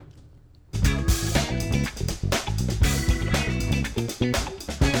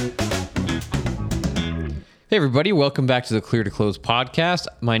Hey everybody, welcome back to the Clear to Close podcast.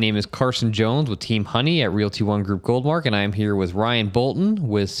 My name is Carson Jones with Team Honey at Realty One Group Goldmark, and I am here with Ryan Bolton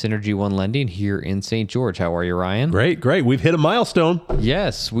with Synergy One Lending here in St. George. How are you, Ryan? Great. We've hit a milestone.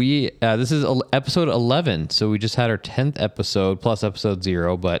 Yes, this is episode 11, so we just had our 10th episode plus episode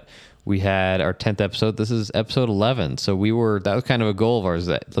 0, but we had our 10th episode. This is episode 11, so that was kind of a goal of ours,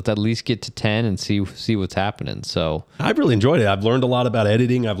 that let's at least get to 10 and see what's happening. So I've really enjoyed it. I've learned a lot about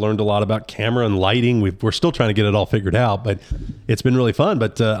editing. I've learned a lot about camera and lighting. We're still trying to get it all figured out, but it's been really fun.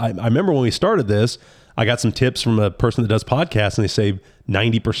 But I remember when we started this, I got some tips from a person that does podcasts, and they say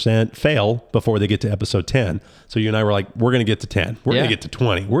 90% fail before they get to episode 10. So you and I were like, we're going to get to 10. We're going to get to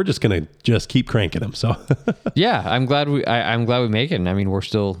 20. We're just going to keep cranking them. So yeah, I'm glad we make it. And I mean, we're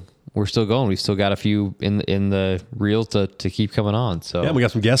still going. We've still got a few in the reels to keep coming on. So yeah, we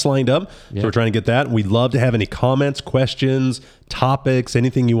got some guests lined up. So we're trying to get that. We'd love to have any comments, questions, topics,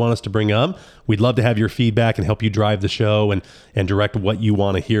 anything you want us to bring up. We'd love to have your feedback and help you drive the show and direct what you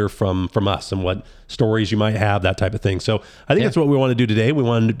want to hear from us and what stories you might have, that type of thing. So I think that's what we want to do today. We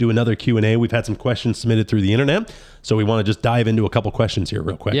want to do another Q&A. We've had some questions submitted through the internet. So we want to just dive into a couple questions here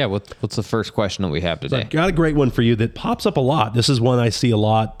real quick. Yeah. What's the first question that we have today? So I've got a great one for you that pops up a lot. This is one I see a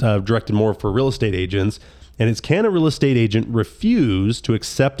lot directed more for real estate agents. And it's, can a real estate agent refuse to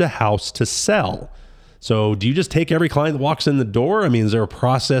accept a house to sell? So do you just take every client that walks in the door? I mean, is there a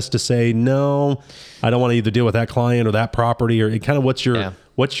process to say, no, I don't want to either deal with that client or that property, or kind of what's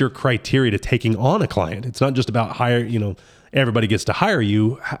your criteria to taking on a client? It's not just about everybody gets to hire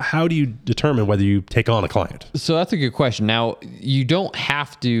you. How do you determine whether you take on a client? So that's a good question. Now, you don't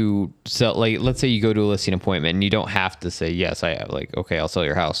have to sell, like, let's say you go to a listing appointment and you don't have to say, yes, okay, I'll sell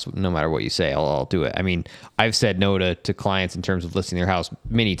your house. No matter what you say, I'll do it. I mean, I've said no to clients in terms of listing their house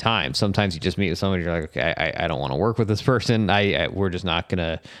many times. Sometimes you just meet with somebody, you're like, okay, I don't want to work with this person. We're just not going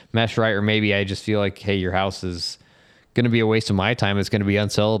to mesh right. Or maybe I just feel like, hey, your house is going to be a waste of my time. It's going to be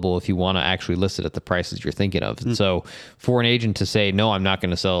unsellable if you want to actually list it at the prices you're thinking of. And so for an agent to say, no, I'm not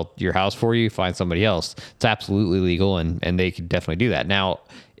going to sell your house for you, find somebody else, it's absolutely legal, and they can definitely do that. Now,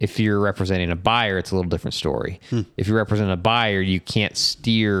 if you're representing a buyer, it's a little different story. If you're representing a buyer, you can't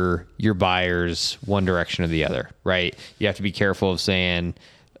steer your buyers one direction or the other, right? You have to be careful of saying,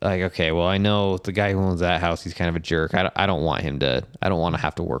 like, okay, well, I know the guy who owns that house, he's kind of a jerk. I don't want to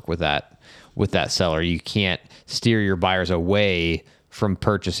have to work with that seller. You can't steer your buyers away from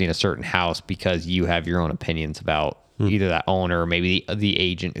purchasing a certain house because you have your own opinions about either that owner or maybe the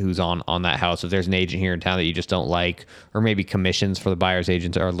agent who's on that house. If there's an agent here in town that you just don't like, or maybe commissions for the buyer's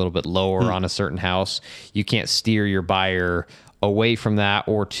agents are a little bit lower on a certain house, you can't steer your buyer away from that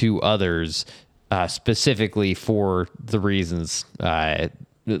or to others specifically for the reasons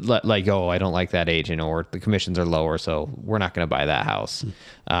like, oh, I don't like that agent, or the commissions are lower, so we're not going to buy that house.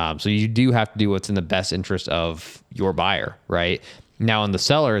 So you do have to do what's in the best interest of your buyer, right? Now, in the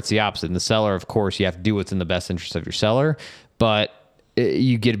seller, it's the opposite. In the seller, of course, you have to do what's in the best interest of your seller, but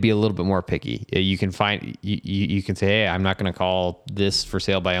you get to be a little bit more picky. You can you can say, hey, I'm not going to call this for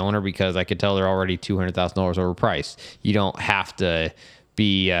sale by owner because I could tell they're already $200,000 overpriced. You don't have to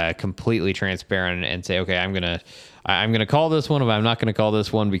be completely transparent and say, okay, I'm gonna call this one, but I'm not gonna call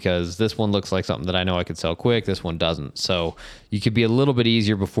this one because this one looks like something that I know I could sell quick. This one doesn't. So you could be a little bit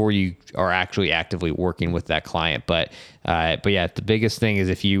easier before you are actually actively working with that client. But yeah, the biggest thing is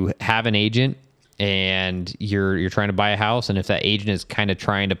if you have an agent and you're trying to buy a house, and if that agent is kind of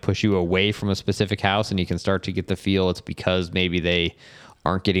trying to push you away from a specific house, and you can start to get the feel it's because maybe they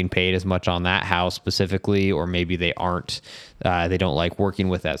aren't getting paid as much on that house specifically, or maybe they don't like working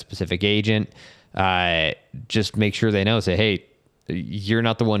with that specific agent. Just make sure they know, say, hey, you're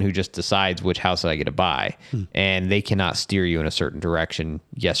not the one who just decides which house I get to buy, and they cannot steer you in a certain direction,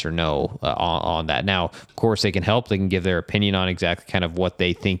 yes or no, on that. Now, of course, they can help. They can give their opinion on exactly kind of what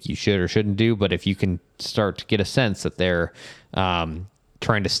they think you should or shouldn't do. But if you can start to get a sense that they're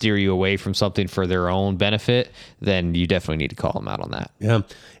trying to steer you away from something for their own benefit, then you definitely need to call them out on that. Yeah.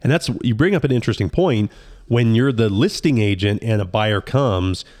 And you bring up an interesting point. When you're the listing agent and a buyer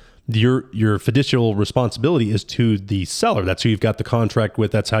comes, your fiducial responsibility is to the seller. That's who you've got the contract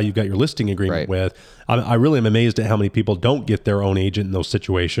with. That's how you've got your listing agreement with. I really am amazed at how many people don't get their own agent in those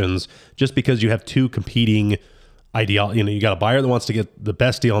situations, just because you have two competing ideal. You got a buyer that wants to get the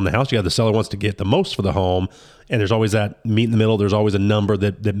best deal on the house. You got the seller who wants to get the most for the home. And there's always that meet in the middle. There's always a number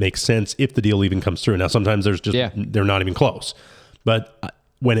that makes sense if the deal even comes through. Now, sometimes they're not even close. But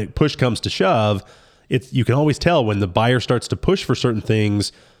when push comes to shove, you can always tell when the buyer starts to push for certain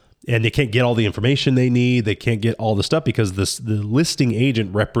things and they can't get all the information they need. They can't get all the stuff because the listing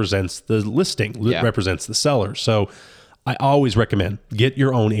agent represents the listing, represents the seller. So I always recommend get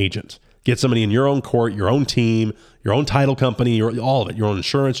your own agent. Get somebody in your own court, your own team, your own title company, all of it, your own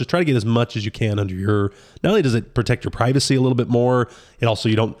insurance. Just try to get as much as you can under your, not only does it protect your privacy a little bit more, it also,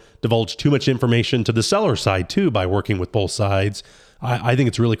 you don't divulge too much information to the seller side too by working with both sides. I think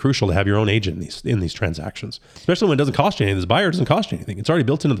it's really crucial to have your own agent in these transactions, especially when it doesn't cost you anything. This buyer doesn't cost you anything. It's already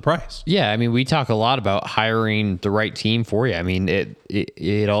built into the price. Yeah, I mean, we talk a lot about hiring the right team for you. I mean,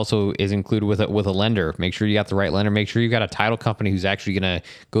 it also is included with a lender. Make sure you got the right lender. Make sure you got a title company who's actually going to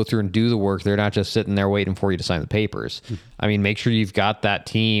go through and do the work. They're not just sitting there waiting for you to sign the papers. I mean, make sure you've got that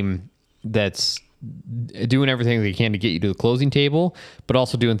team that's doing everything they can to get you to the closing table, but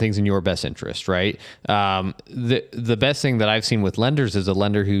also doing things in your best interest, right? The best thing that I've seen with lenders is a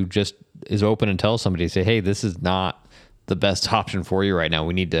lender who just is open and tells somebody, say, hey, this is not the best option for you right now.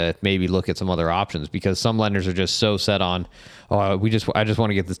 We need to maybe look at some other options, because some lenders are just so set on, I just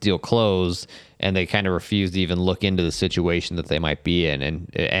want to get this deal closed, and they kind of refuse to even look into the situation that they might be in.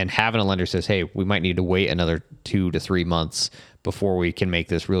 And having a lender says, hey, we might need to wait another 2 to 3 months before we can make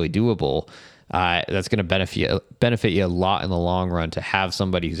this really doable. That's going to benefit you a lot in the long run, to have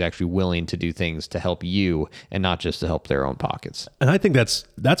somebody who's actually willing to do things to help you and not just to help their own pockets. And I think that's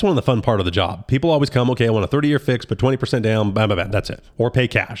one of the fun part of the job. People always come, okay, I want a 30-year fix, but 20% down, bam, bam, bam, that's it. Or pay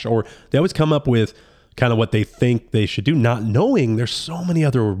cash. Or they always come up with kind of what they think they should do, not knowing there's so many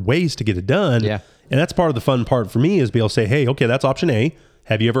other ways to get it done. Yeah. And that's part of the fun part for me, is be able to say, hey, okay, that's option A.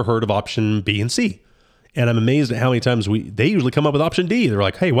 Have you ever heard of option B and C? And I'm amazed at how many times they usually come up with option D. They're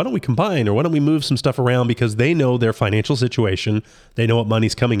like, hey, why don't we combine, or why don't we move some stuff around, because they know their financial situation. They know what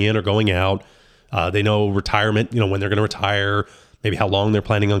money's coming in or going out. They know retirement, when they're going to retire, maybe how long they're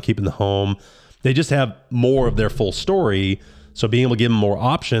planning on keeping the home. They just have more of their full story. So being able to give them more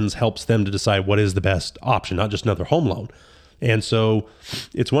options helps them to decide what is the best option, not just another home loan. And so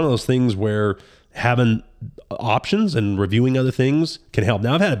it's one of those things where having options and reviewing other things can help.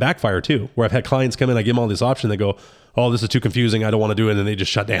 Now, I've had it backfire too, where I've had clients come in, I give them all this option, they go, oh, this is too confusing, I don't want to do it, and then they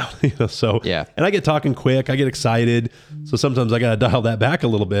just shut down. So yeah. And I get talking quick, I get excited, so sometimes I got to dial that back a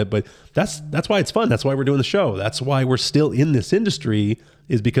little bit. But that's why it's fun. That's why we're doing the show. That's why we're still in this industry,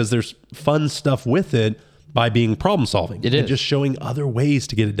 is because there's fun stuff with it by being problem solving. It is. And just showing other ways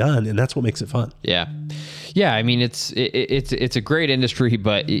to get it done, and that's what makes it fun. Yeah. Yeah, I mean, it's a great industry,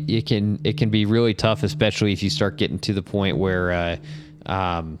 but it can be really tough, especially if you start getting to the point where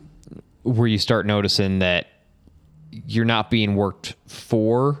you start noticing that you're not being worked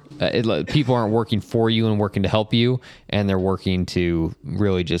for. People aren't working for you and working to help you, and they're working to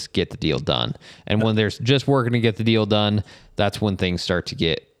really just get the deal done. And when they're just working to get the deal done, that's when things start to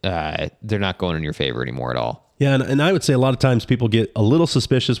get they're not going in your favor anymore at all. Yeah, and I would say a lot of times people get a little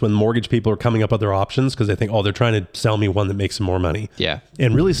suspicious when mortgage people are coming up with their options, because they think, oh, they're trying to sell me one that makes them more money. Yeah.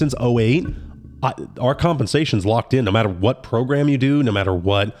 And really, since 2008, our compensation's locked in. No matter what program you do, no matter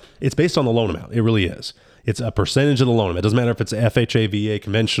what, it's based on the loan amount. It really is. It's a percentage of the loan amount. It doesn't matter if it's FHA, VA,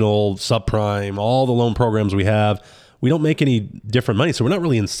 conventional, subprime, all the loan programs we have. We don't make any different money, so we're not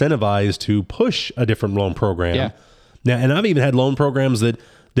really incentivized to push a different loan program. Yeah. Now, and I've even had loan programs that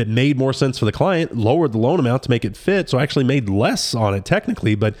made more sense for the client, lowered the loan amount to make it fit, so I actually made less on it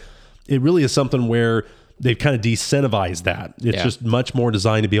technically, but it really is something where they've kind of de-incentivized that. It's just much more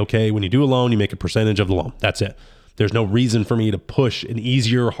designed to be, okay, when you do a loan, you make a percentage of the loan. That's it. There's no reason for me to push an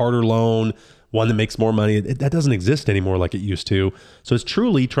easier, harder loan, one that makes more money. That doesn't exist anymore like it used to. So it's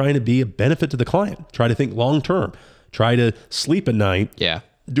truly trying to be a benefit to the client. Try to think long-term. Try to sleep at night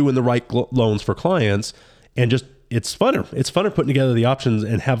doing the right loans for clients, and just it's funner. It's funner putting together the options,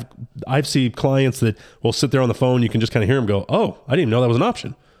 and I've seen clients that will sit there on the phone. You can just kind of hear them go, oh, I didn't even know that was an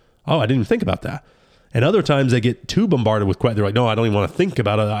option. Oh, I didn't even think about that. And other times they get too bombarded with questions. They're like, no, I don't even want to think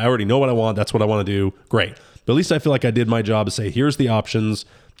about it. I already know what I want. That's what I want to do. Great. But at least I feel like I did my job to say, here's the options,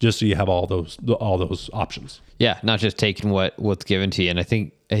 just so you have all those options. Yeah. Not just taking what's given to you. And I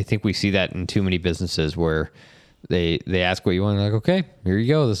think we see that in too many businesses where they ask what you want, and they're like, okay, here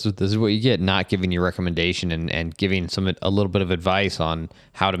you go. This is what you get. Not giving you a recommendation and giving a little bit of advice on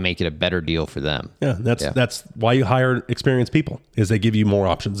how to make it a better deal for them. Yeah, that's why you hire experienced people, is they give you more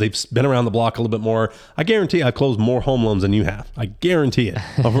options. They've been around the block a little bit more. I guarantee I've closed more home loans than you have. I guarantee it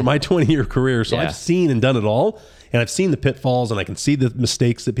over my 20-year career. So I've seen and done it all, and I've seen the pitfalls, and I can see the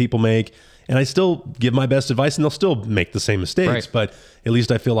mistakes that people make. And I still give my best advice, and they'll still make the same mistakes. Right. But at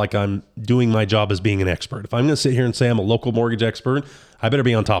least I feel like I'm doing my job as being an expert. If I'm going to sit here and say I'm a local mortgage expert, I better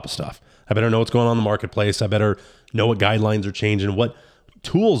be on top of stuff. I better know what's going on in the marketplace. I better know what guidelines are changing, what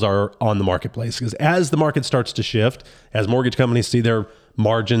tools are on the marketplace. Because as the market starts to shift, as mortgage companies see their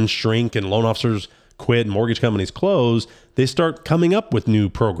margins shrink and loan officers quit and mortgage companies close, they start coming up with new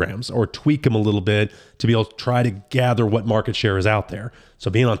programs or tweak them a little bit to be able to try to gather what market share is out there. So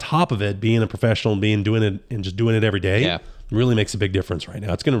being on top of it, being a professional, doing it and just doing it every day really makes a big difference right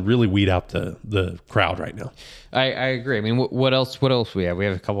now. It's going to really weed out the crowd right now. I agree. I mean, what else we have? We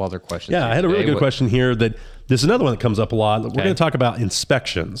have a couple other questions. Yeah, I had a really good question here that this is another one that comes up a lot. We're going to talk about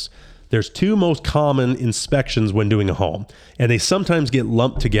inspections. There's two most common inspections when doing a home, and they sometimes get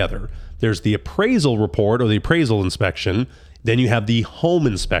lumped together. There's the appraisal report or the appraisal inspection. Then you have the home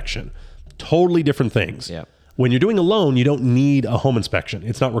inspection. Totally different things. Yeah. When you're doing a loan, you don't need a home inspection.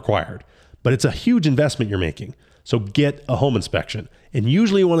 It's not required, but it's a huge investment you're making. So get a home inspection. And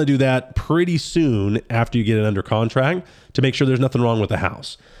usually you want to do that pretty soon after you get it under contract to make sure there's nothing wrong with the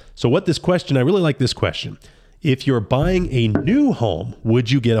house. So I really like this question. If you're buying a new home,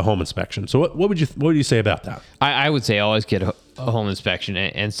 would you get a home inspection? So what would you say about that? I would say always get a home inspection,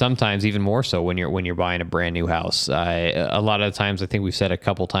 and sometimes even more so when you're buying a brand new house. A lot of the times, I think we've said a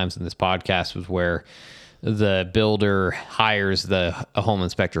couple times in this podcast, was where the builder hires a home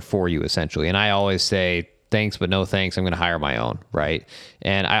inspector for you essentially. And I always say, thanks, but no thanks. I'm going to hire my own, right?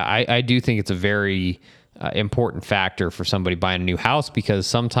 And I do think it's a very important factor for somebody buying a new house, because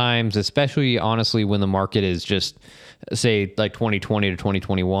sometimes, especially honestly, when the market is just, say, like 2020 to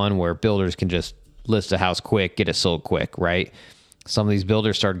 2021, where builders can just list a house quick, get it sold quick, right? Some of these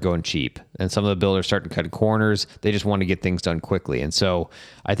builders started going cheap, and some of the builders started cutting corners. They just want to get things done quickly. And so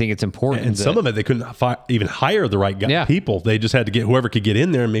I think it's important. And some of it, they couldn't even hire the right people. They just had to get whoever could get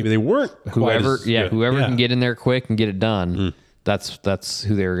in there, and maybe they weren't. Whoever can get in there quick and get it done. That's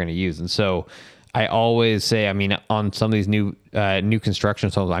who they were going to use. And so I always say, I mean, on some of these new construction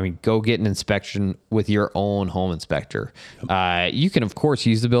homes, I mean, go get an inspection with your own home inspector. You can, of course,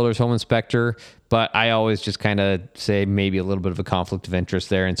 use the builder's home inspector, but I always just kind of say maybe a little bit of a conflict of interest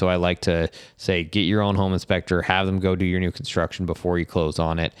there. And so I like to say, get your own home inspector, have them go do your new construction before you close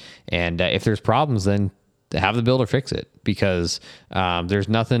on it. And if there's problems, then have the builder fix it, because there's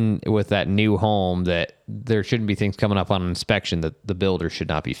nothing with that new home that there shouldn't be things coming up on an inspection that the builder should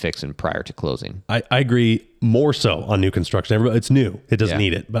not be fixing prior to closing. I agree more so on new construction. It's new. It doesn't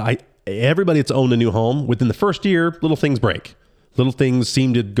need it. But everybody that's owned a new home, within the first year, little things break. Little things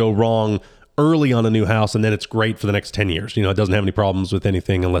seem to go wrong early on a new house, and then it's great for the next 10 years. You know, it doesn't have any problems with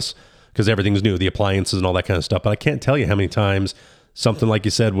anything because everything's new, the appliances and all that kind of stuff. But I can't tell you how many times something, like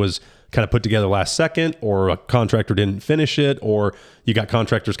you said, was kind of put together last second, or a contractor didn't finish it, or you got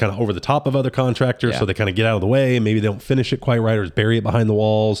contractors kind of over the top of other contractors, so they kind of get out of the way, and maybe they don't finish it quite right, or bury it behind the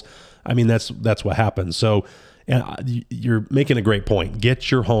walls. I mean, that's what happens. So you're making a great point.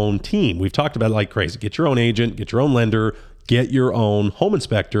 Get your own team. We've talked about it like crazy. Get your own agent, get your own lender, get your own home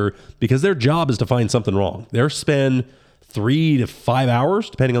inspector, because their job is to find something wrong. They'll spend 3 to 5 hours,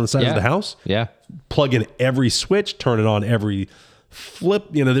 depending on the size of the house. Yeah. Plug in every switch, turn it on every flip.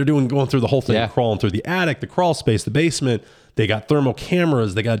 You know, they're going through the whole thing, crawling through the attic, the crawl space, the basement. They got thermal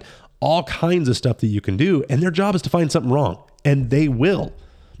cameras. They got all kinds of stuff that you can do. And their job is to find something wrong. And they will.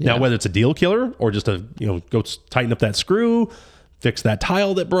 Yeah. Now, whether it's a deal killer or just go tighten up that screw, fix that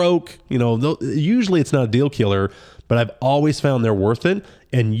tile that broke, usually it's not a deal killer, but I've always found they're worth it.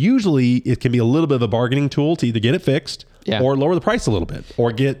 And usually it can be a little bit of a bargaining tool to either get it fixed or lower the price a little bit,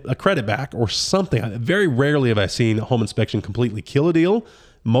 or get a credit back or something. Very rarely have I seen a home inspection completely kill a deal.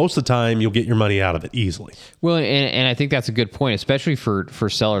 Most of the time, you'll get your money out of it easily. Well, and I think that's a good point, especially for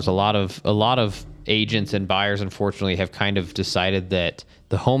sellers. A lot of agents and buyers, unfortunately, have kind of decided that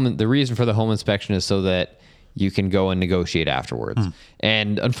the reason for the home inspection is so that you can go and negotiate afterwards.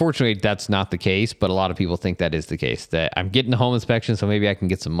 And unfortunately, that's not the case, but a lot of people think that is the case, that I'm getting the home inspection, so maybe I can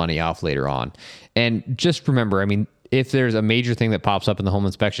get some money off later on. And just remember, I mean, if there's a major thing that pops up in the home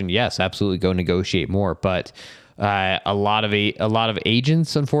inspection, yes, absolutely go negotiate more. But a lot of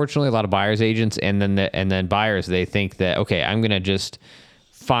agents, unfortunately, a lot of buyers agents, and then buyers, they think that, okay, I'm going to just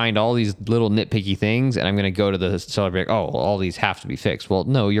find all these little nitpicky things, and I'm going to go to the seller and be like, oh, well, all these have to be fixed. Well,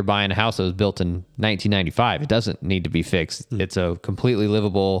 no, you're buying a house that was built in 1995. It doesn't need to be fixed. It's a completely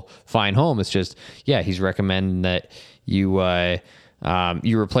livable, fine home. It's just, he's recommending that you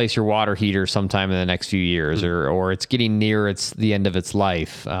replace your water heater sometime in the next few years, or it's getting near the end of its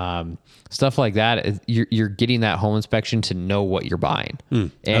life. Stuff like that. You're getting that home inspection to know what you're buying.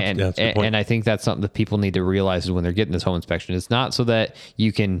 And I think that's something that people need to realize is when they're getting this home inspection. It's not so that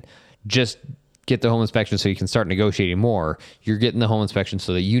you can just get the home inspection so you can start negotiating more. You're getting the home inspection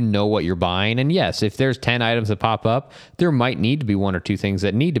so that you know what you're buying. And yes, if there's 10 items that pop up, there might need to be 1 or 2 things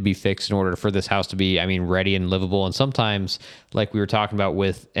that need to be fixed in order for this house to be, ready and livable. And sometimes, like we were talking about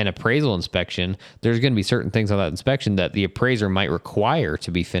with an appraisal inspection, there's going to be certain things on that inspection that the appraiser might require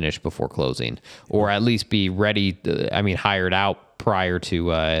to be finished before closing, or at least be ready, hired out prior to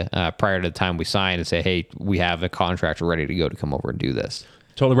the time we sign and say, hey, we have a contractor ready to go to come over and do this.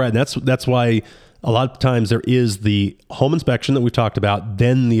 Totally right. And that's why a lot of times there is the home inspection that we've talked about,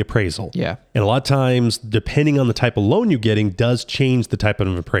 then the appraisal. Yeah. And a lot of times, depending on the type of loan you're getting, does change the type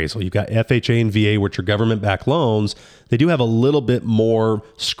of appraisal. You've got FHA and VA, which are government-backed loans. They do have a little bit more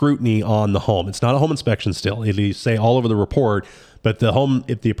scrutiny on the home. It's not a home inspection still. It'll say all over the report, but the home,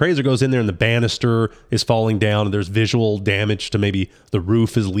 if the appraiser goes in there and the banister is falling down and there's visual damage to maybe the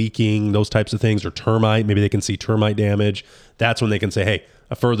roof is leaking, those types of things, or termite, maybe they can see termite damage, that's when they can say, hey,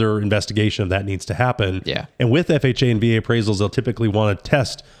 a further investigation of that needs to happen. Yeah. And with FHA and VA appraisals, they'll typically want to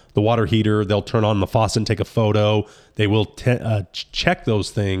test the water heater. They'll turn on the faucet and take a photo. They will check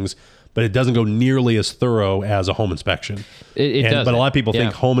those things, but it doesn't go nearly as thorough as a home inspection. It does. But a lot of people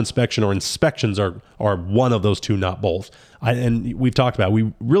think home inspection or inspections are one of those two, not both. And we've talked about,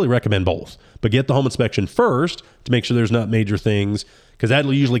 we really recommend both. But get the home inspection first to make sure there's not major things, because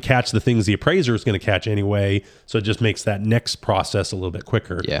that'll usually catch the things the appraiser is going to catch anyway. So it just makes that next process a little bit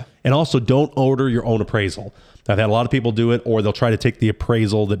quicker. Yeah. And also, don't order your own appraisal. I've had a lot of people do it, or they'll try to take the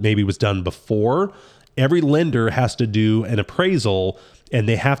appraisal that maybe was done before. Every lender has to do an appraisal, and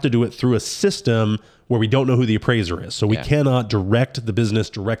they have to do it through a system where we don't know who the appraiser is. So we cannot direct the business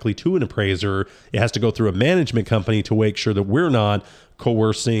directly to an appraiser. It has to go through a management company to make sure that we're not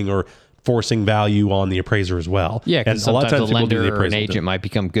coercing or forcing value on the appraiser as well. Yeah, because a lot of times a lender or an agent too. might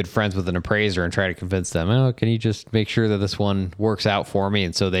become good friends with an appraiser and try to convince them, oh, can you just make sure that this one works out for me?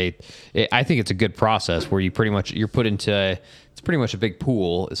 And so I think it's a good process where you're put into, it's pretty much a big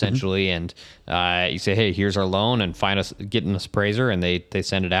pool essentially. And you say, hey, here's our loan, and get an appraiser, and they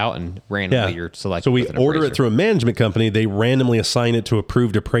send it out, and randomly you're selected. So we order it through a management company. They randomly assign it to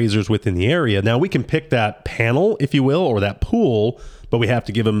approved appraisers within the area. Now we can pick that panel, if you will, or that pool, but we have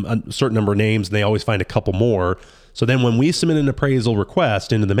to give them a certain number of names, and they always find a couple more. So then when we submit an appraisal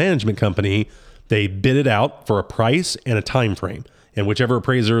request into the management company, they bid it out for a price and a time frame. And whichever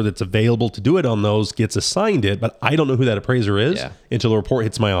appraiser that's available to do it on those gets assigned it, but I don't know who that appraiser is until the report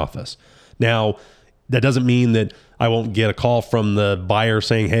hits my office. Now, that doesn't mean that I won't get a call from the buyer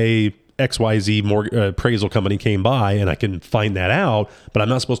saying, hey, XYZ appraisal company came by, and I can find that out, but I'm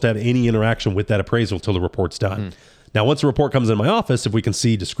not supposed to have any interaction with that appraisal until the report's done. Now, once the report comes in my office, if we can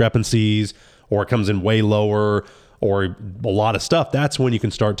see discrepancies, or it comes in way lower, or a lot of stuff, that's when you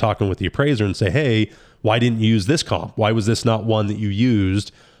can start talking with the appraiser and say, hey, why didn't you use this comp? Why was this not one that you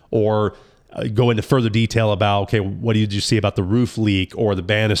used? Or go into further detail about, okay, what did you see about the roof leak, or the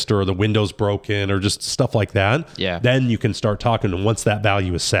banister, or the windows broken, or just stuff like that. Yeah. Then you can start talking, and once that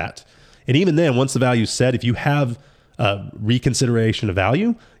value is set. And even then, once the value is set, if you have reconsideration of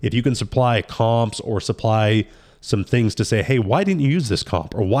value, if you can supply comps or supply some things to say, hey, why didn't you use this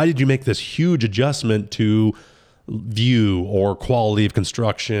comp? Or why did you make this huge adjustment to view or quality of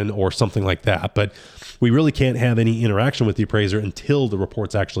construction or something like that? But we really can't have any interaction with the appraiser until the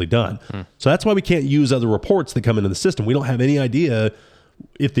report's actually done. So that's why we can't use other reports that come into the system. We don't have any idea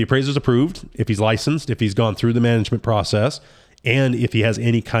if the appraiser's approved, if he's licensed, if he's gone through the management process, and if he has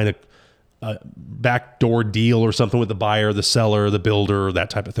any kind of backdoor deal or something with the buyer, the seller, the builder,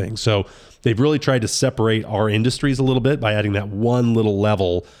 that type of thing. So they've really tried to separate our industries a little bit by adding that one little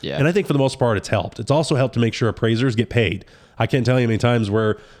level. Yeah. And I think for the most part, it's helped. It's also helped to make sure appraisers get paid. I can't tell you how many times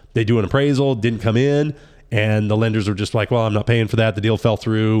where they do an appraisal, didn't come in, and the lenders are just like, well, I'm not paying for that. The deal fell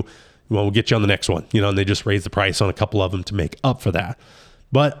through. Well, we'll get you on the next one. And they just raise the price on a couple of them to make up for that.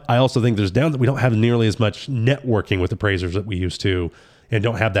 But I also think there's down that we don't have nearly as much networking with appraisers that we used to, and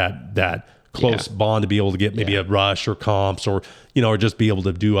don't have that close bond to be able to get maybe a rush or comps, or or just be able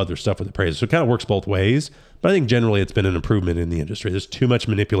to do other stuff with appraisers. So it kind of works both ways. But I think generally it's been an improvement in the industry. There's too much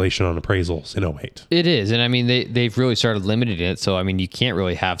manipulation on appraisals in 08. It is. And they've really started limiting it. So, you can't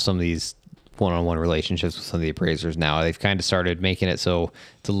really have some of these one-on-one relationships with some of the appraisers now. They've kind of started making it so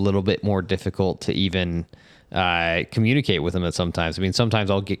it's a little bit more difficult to even communicate with them at sometimes.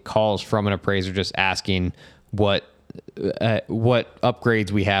 Sometimes I'll get calls from an appraiser just asking what upgrades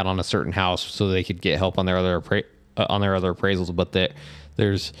we had on a certain house so they could get help on their other appraisals. But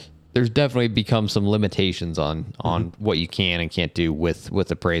there's definitely become some limitations on what you can and can't do with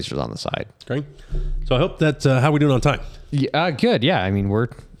appraisers on the side. Great. So I hope that how are we doing on time? Yeah, good. Yeah.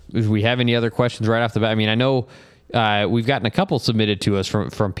 If we have any other questions right off the bat, I know we've gotten a couple submitted to us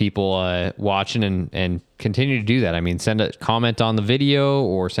from people watching and continue to do that. I mean, send a comment on the video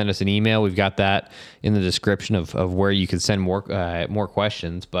or send us an email. We've got that in the description of where you can send more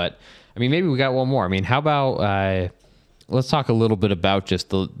questions. But I mean, maybe we got one more. I mean, how about let's talk a little bit about just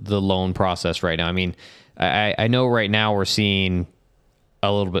the loan process right now. I mean, I know right now we're seeing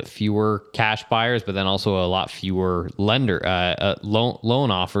a little bit fewer cash buyers, but then also a lot fewer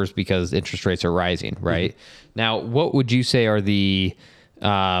loan offers because interest rates are rising, right? Mm-hmm. Now, what would you say are the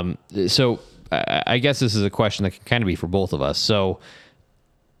so I guess this is a question that can kind of be for both of us. So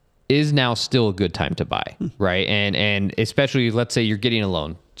is now still a good time to buy, right? And especially, let's say you're getting a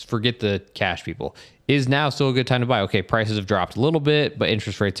loan. Forget the cash people. Is now still a good time to buy? Okay, prices have dropped a little bit, but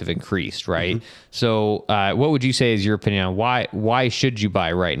interest rates have increased, right? Mm-hmm. So what would you say is your opinion on why should you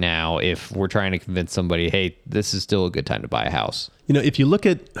buy right now if we're trying to convince somebody, hey, this is still a good time to buy a house? You know, if you look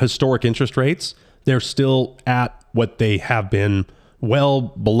at historic interest rates, they're still at what they have been, well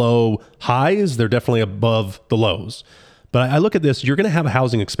below highs. They're definitely above the lows. But I look at this, you're going to have a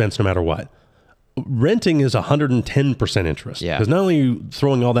housing expense no matter what. Renting is 110% interest. Yeah. Because not only are you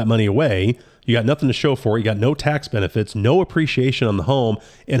throwing all that money away, you got nothing to show for it. You got no tax benefits, no appreciation on the home,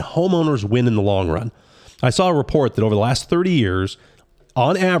 and homeowners win in the long run. I saw a report that over the last 30 years,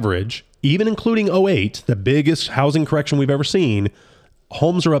 on average, even including 2008, the biggest housing correction we've ever seen,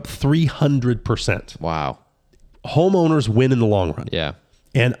 homes are up 300%. Wow. Homeowners win in the long run. Yeah.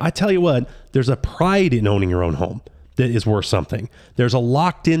 And I tell you what, there's a pride in owning your own home that is worth something. There's a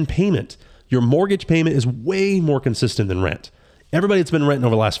locked-in payment. Your mortgage payment is way more consistent than rent. Everybody that's been renting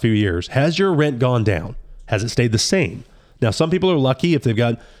over the last few years, has your rent gone down? Has it stayed the same? Now, some people are lucky if they've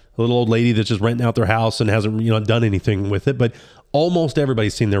got a little old lady that's just renting out their house and hasn't done anything with it, but almost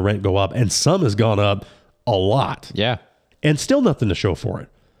everybody's seen their rent go up, and some has gone up a lot. Yeah. And still nothing to show for it.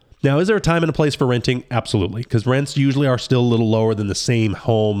 Now, is there a time and a place for renting? Absolutely, because rents usually are still a little lower than the same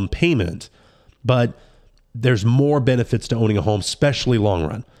home payment, but there's more benefits to owning a home, especially long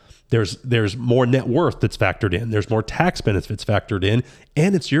run. There's more net worth that's factored in. There's more tax benefits factored in,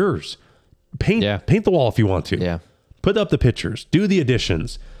 and it's yours. Paint the wall if you want to. Yeah. Put up the pictures. Do the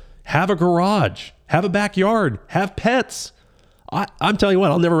additions. Have a garage. Have a backyard. Have pets. I'm telling you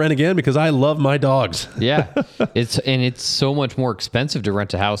what, I'll never rent again because I love my dogs. Yeah. It's so much more expensive to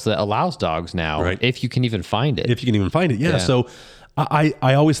rent a house that allows dogs now, right? If you can even find it. If you can even find it. Yeah. So I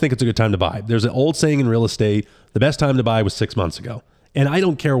always think it's a good time to buy. There's an old saying in real estate, the best time to buy was 6 months ago. And I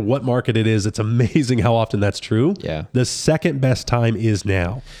don't care what market it is. It's amazing how often that's true. Yeah. The second best time is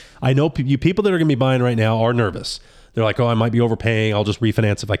now. I know you people that are going to be buying right now are nervous. They're like, oh, I might be overpaying. I'll just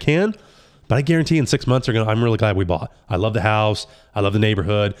refinance if I can. But I guarantee in 6 months, I'm really glad we bought. I love the house. I love the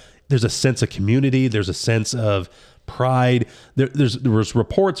neighborhood. There's a sense of community. There's a sense of pride. There was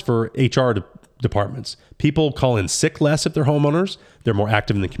reports for HR departments. People call in sick less if they're homeowners. They're more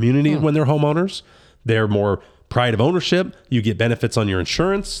active in the community when they're homeowners. They're more pride of ownership. You get benefits on your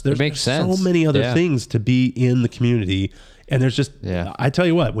insurance. There's so many other things to be in the community. And there's just, I tell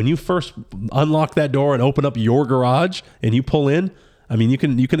you what, when you first unlock that door and open up your garage and you pull in, I mean, you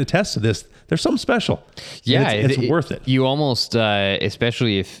can attest to this. There's something special. Yeah, it's worth it. You almost,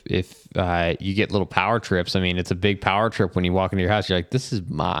 especially if you get little power trips. I mean, it's a big power trip when you walk into your house. You're like, this is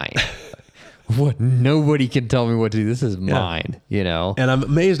mine. What? Nobody can tell me what to do. This is mine, And I'm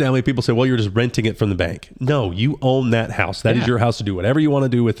amazed at how many people say, well, you're just renting it from the bank. No, you own that house. That is your house to do whatever you want to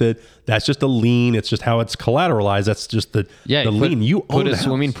do with it. That's just a lien. It's just how it's collateralized. That's just the lien. You own put a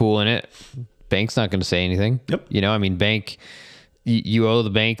swimming pool in it. Bank's not going to say anything. Yep. I mean, bank, you owe the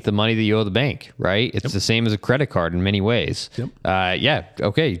bank the money that you owe the bank, right? It's the same as a credit card in many ways. Yep.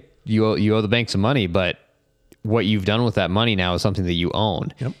 Okay. You owe the bank some money, but what you've done with that money now is something that you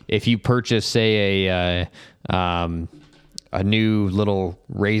own. Yep. If you purchase, say, a new little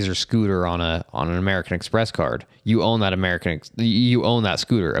Razor scooter on an American Express card, you own that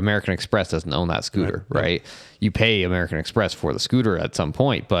scooter. American Express doesn't own that scooter, right? You pay American Express for the scooter at some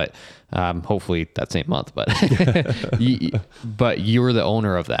point, but hopefully that same month. But but you're the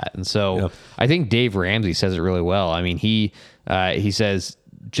owner of that, and so I think Dave Ramsey says it really well. I mean, he says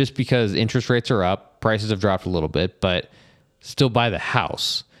just because interest rates are up, prices have dropped a little bit, but still buy the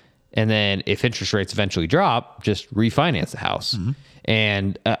house. And then if interest rates eventually drop, just refinance the house. Mm-hmm.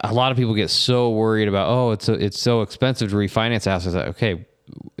 And a lot of people get so worried about, oh, it's so expensive to refinance a house. It's like, okay,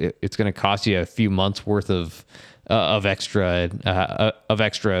 it's going to cost you a few months worth of extra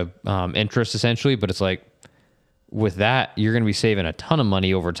interest essentially. But it's like, with that, you're going to be saving a ton of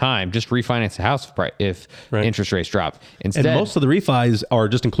money over time. Just refinance the house if interest rates drop. Instead, and most of the refis are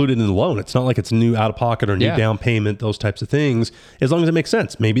just included in the loan. It's not like it's new out of pocket or new down payment, those types of things. As long as it makes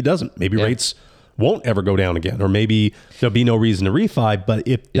sense. Maybe it doesn't. Maybe rates won't ever go down again, or maybe there'll be no reason to refi. But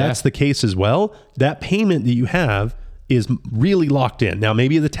if that's the case as well, that payment that you have is really locked in. Now,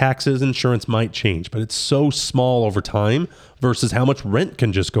 maybe the taxes, insurance might change, but it's so small over time versus how much rent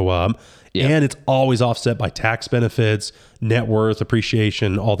can just go up. Yeah. And it's always offset by tax benefits, net worth,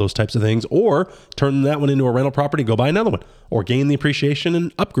 appreciation, all those types of things. Or turn that one into a rental property, go buy another one, or gain the appreciation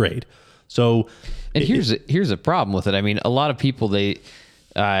and upgrade. So, and here's a problem with it. I mean, a lot of people, they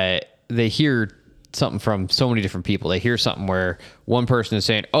hear something from so many different people. They hear something where one person is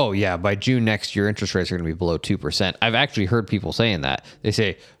saying, oh yeah, by June next year, interest rates are going to be below 2%. I've actually heard people saying that. They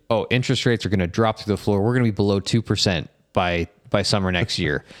say, oh, interest rates are going to drop through the floor. We're going to be below 2% by summer next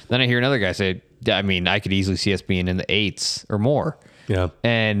year. Then I hear another guy say, I mean, I could easily see us being in the 8s or more. Yeah.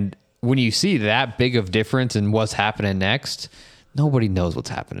 And when you see that big of difference in what's happening next, nobody knows what's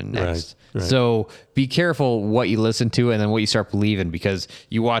happening next. Right. So be careful what you listen to and then what you start believing, because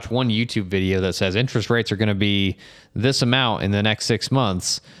you watch one YouTube video that says interest rates are going to be this amount in the next 6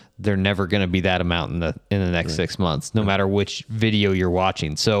 months. They're never going to be that amount in the next 6 months, no matter which video you're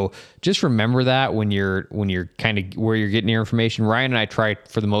watching. So just remember that when you're kind of where you're getting your information. Ryan and I try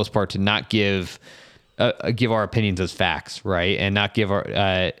for the most part to not give our opinions as facts, right? And not give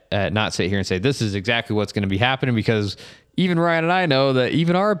our not sit here and say this is exactly what's going to be happening, because even Ryan and I know that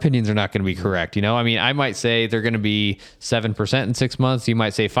even our opinions are not going to be correct. You know, I mean, I might say they're going to be 7% in 6 months. You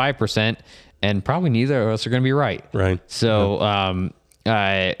might say 5%, and probably neither of us are going to be right. Right. So,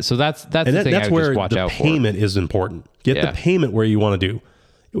 so that's the thing I would where just watch out for. The payment is important. Get the payment where you want to do.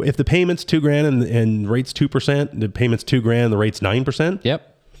 If the payment's $2,000 and rate's 2%, the payment's $2,000, the rate's 9%.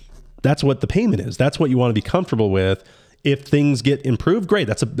 Yep. That's what the payment is. That's what you want to be comfortable with. If things get improved, great.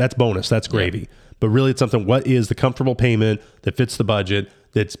 That's bonus. That's gravy. Yeah. But really, it's something. What is the comfortable payment that fits the budget?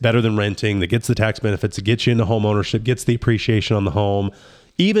 That's better than renting. That gets the tax benefits. That gets you into home ownership. Gets the appreciation on the home.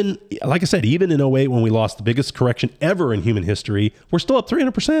 Even, like I said, even in 2008 when we lost the biggest correction ever in human history, we're still up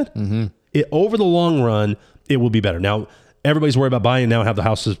 300%. Mm-hmm. Over the long run, it will be better. Now, everybody's worried about buying now, have the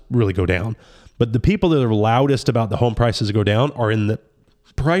houses really go down. But the people that are loudest about the home prices to go down are in the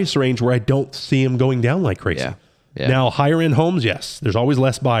price range where I don't see them going down like crazy. Yeah. Yeah. Now, higher end homes, yes, there's always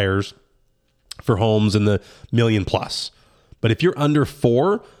less buyers for homes in the $1 million plus. But if you're under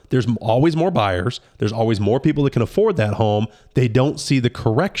 4, there's always more buyers. There's always more people that can afford that home. They don't see the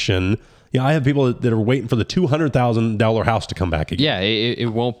correction. Yeah, I have people that are waiting for the $200,000 house to come back again. Yeah,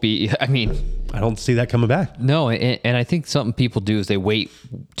 it won't be. I mean, I don't see that coming back. No, and I think something people do is they wait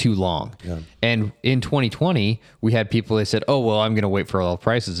too long. Yeah. And in 2020, we had people, they said, oh, well, I'm going to wait for all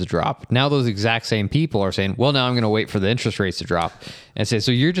prices to drop. Now those exact same people are saying, well, now I'm going to wait for the interest rates to drop. And say,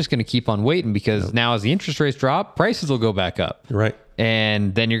 so you're just going to keep on waiting, because now as the interest rates drop, prices will go back up. Right.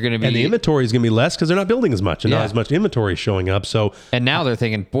 And then you're going to be... And the inventory is going to be less because they're not building as much and not as much inventory showing up. So, and now they're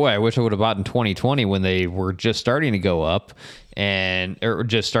thinking, boy, I wish I would have bought in 2020 when they were just starting to go up or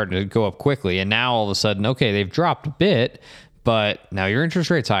just starting to go up quickly. And now all of a sudden, okay, they've dropped a bit, but now your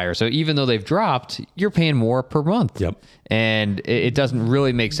interest rate's higher. So even though they've dropped, you're paying more per month. Yep. And it doesn't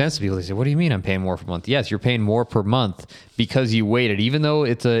really make sense to people. They say, what do you mean I'm paying more per month? Yes, you're paying more per month because you waited. Even though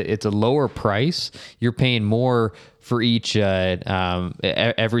it's a lower price, you're paying more for each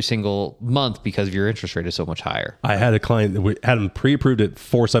every single month because your interest rate is so much higher. I had a client that we had them pre-approved at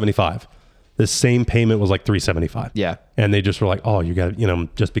 $475. The same payment was like $375. Yeah. And they just were like, oh, you got,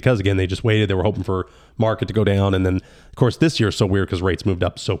 just because, again, they just waited. They were hoping for market to go down. And then, of course, this year is so weird because rates moved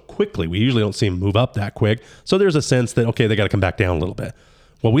up so quickly. We usually don't see them move up that quick. So there's a sense that, okay, they got to come back down a little bit.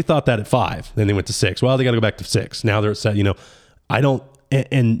 Well, we thought that at 5. Then they went to 6. Well, they got to go back to 6. Now they're at, I don't,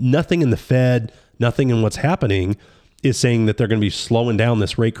 and nothing in the Fed, nothing in what's happening is saying that they're going to be slowing down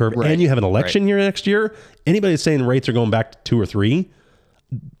this rate curve. Right. And you have an election year next year. Anybody that's saying rates are going back to 2 or 3,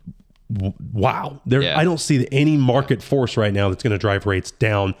 wow. I don't see any market force right now that's going to drive rates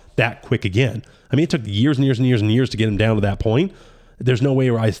down that quick again. I mean, it took years and years and years and years to get them down to that point. There's no way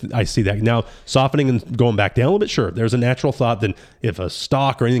where I see that. Now, softening and going back down a little bit, sure. There's a natural thought that if a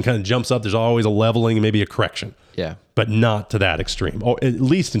stock or anything kind of jumps up, there's always a leveling and maybe a correction. Yeah. But not to that extreme, or at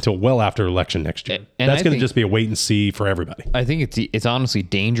least until well after election next year. And that's going to just be a wait and see for everybody. I think it's honestly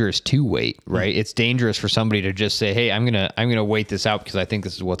dangerous to wait, right? Mm-hmm. It's dangerous for somebody to just say, hey, I'm gonna wait this out because I think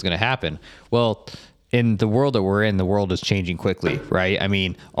this is what's going to happen. Well, in the world that we're in, the world is changing quickly, right? I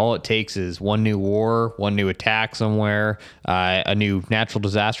mean, all it takes is one new war, one new attack somewhere, a new natural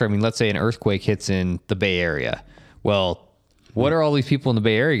disaster. I mean, let's say an earthquake hits in the Bay Area. Well, what are all these people in the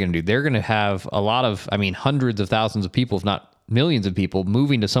Bay Area going to do? They're going to have hundreds of thousands of people, if not millions of people,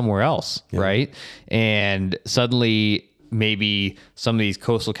 moving to somewhere else, right? And suddenly, maybe some of these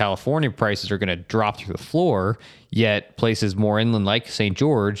coastal California prices are going to drop through the floor, yet places more inland like St.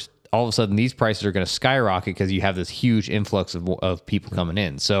 George, all of a sudden these prices are going to skyrocket because you have this huge influx of people coming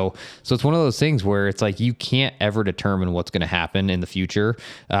in. So it's one of those things where it's like you can't ever determine what's going to happen in the future,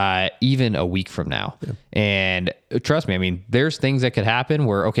 even a week from now. Yeah. And trust me, I mean, there's things that could happen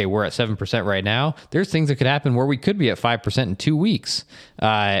where, okay, we're at 7% right now. There's things that could happen where we could be at 5% in 2 weeks.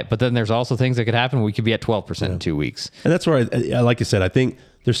 But then there's also things that could happen where we could be at 12% in 2 weeks. And that's where like you said, I think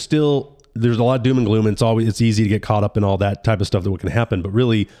there's a lot of doom and gloom, and it's easy to get caught up in all that type of stuff that can happen. But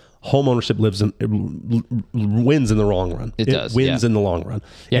really, homeownership wins in the long run. It does. Wins in the long run.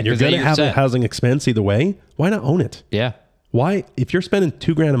 Yeah, and you're going to have a housing expense either way. Why not own it? Yeah. Why, if you're spending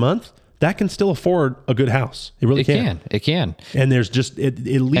 $2,000 a month, that can still afford a good house. It really can. It can. And there's just at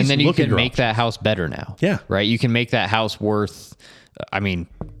least, and then you can make that house better now. Yeah. Right. You can make that house worth. I mean,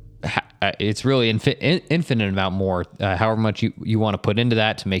 it's really infinite amount more, however much you want to put into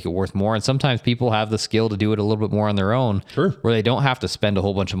that to make it worth more. And sometimes people have the skill to do it a little bit more on their own, sure, where they don't have to spend a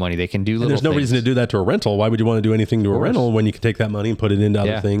whole bunch of money. They can do little things. There's no reason to do that to a rental. Why would you want to do anything to a rental when you can take that money and put it into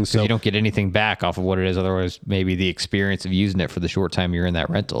other things? So you don't get anything back off of what it is. Otherwise, maybe the experience of using it for the short time you're in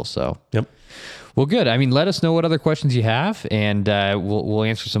that rental. So, yep. Well, good. I mean, let us know what other questions you have, and we'll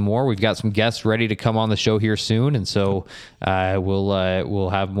answer some more. We've got some guests ready to come on the show here soon, and so we'll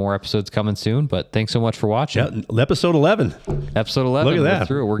have more episodes coming soon. But thanks so much for watching. Yeah, episode 11. Episode 11. Look at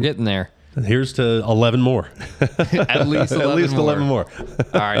that. We're getting there. And here's to 11 more. At least 11 more.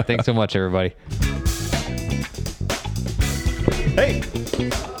 All right. Thanks so much, everybody. Hey.